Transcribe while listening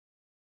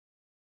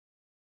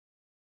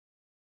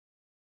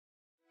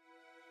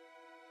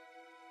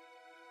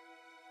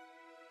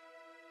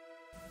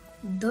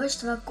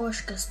Дождь в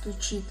окошко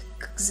стучит,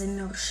 как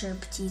замерзшая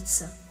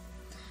птица.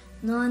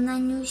 Но она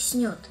не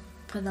уснет,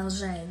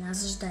 продолжая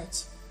нас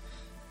ждать.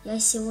 Я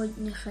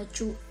сегодня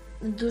хочу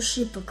от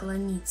души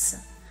поклониться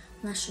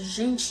нашей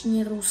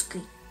женщине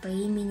русской по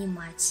имени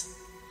Мать.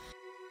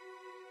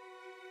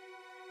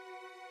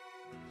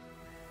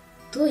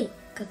 Той,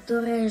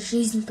 которая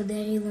жизнь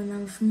подарила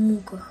нам в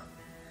муках.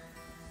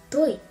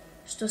 Той,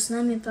 что с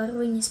нами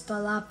порой не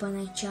спала по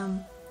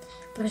ночам,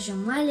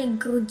 прижимали к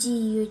груди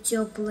ее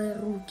теплые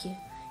руки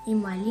и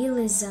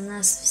молилась за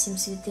нас всем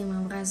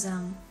святым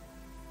образам.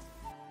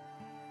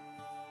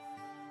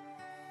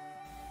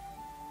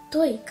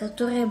 Той,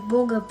 которая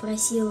Бога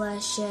просила о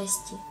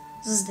счастье,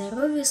 за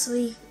здоровье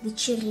своих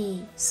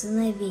дочерей,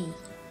 сыновей.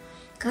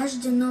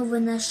 Каждый новый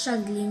наш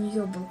шаг для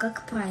нее был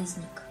как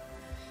праздник,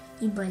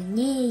 и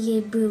больнее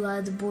ей было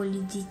от боли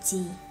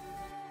детей.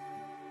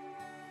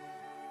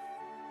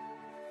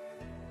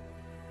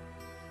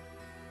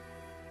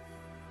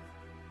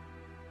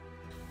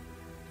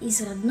 Из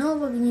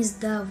родного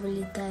гнезда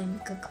вылетаем,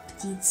 как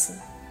птицы.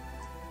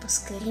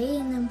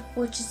 Поскорее нам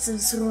хочется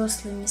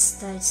взрослыми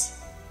стать.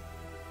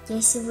 Я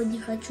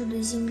сегодня хочу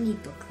до земли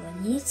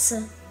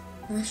поклониться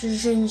нашей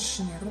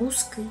женщине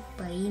русской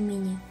по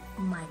имени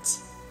Мать.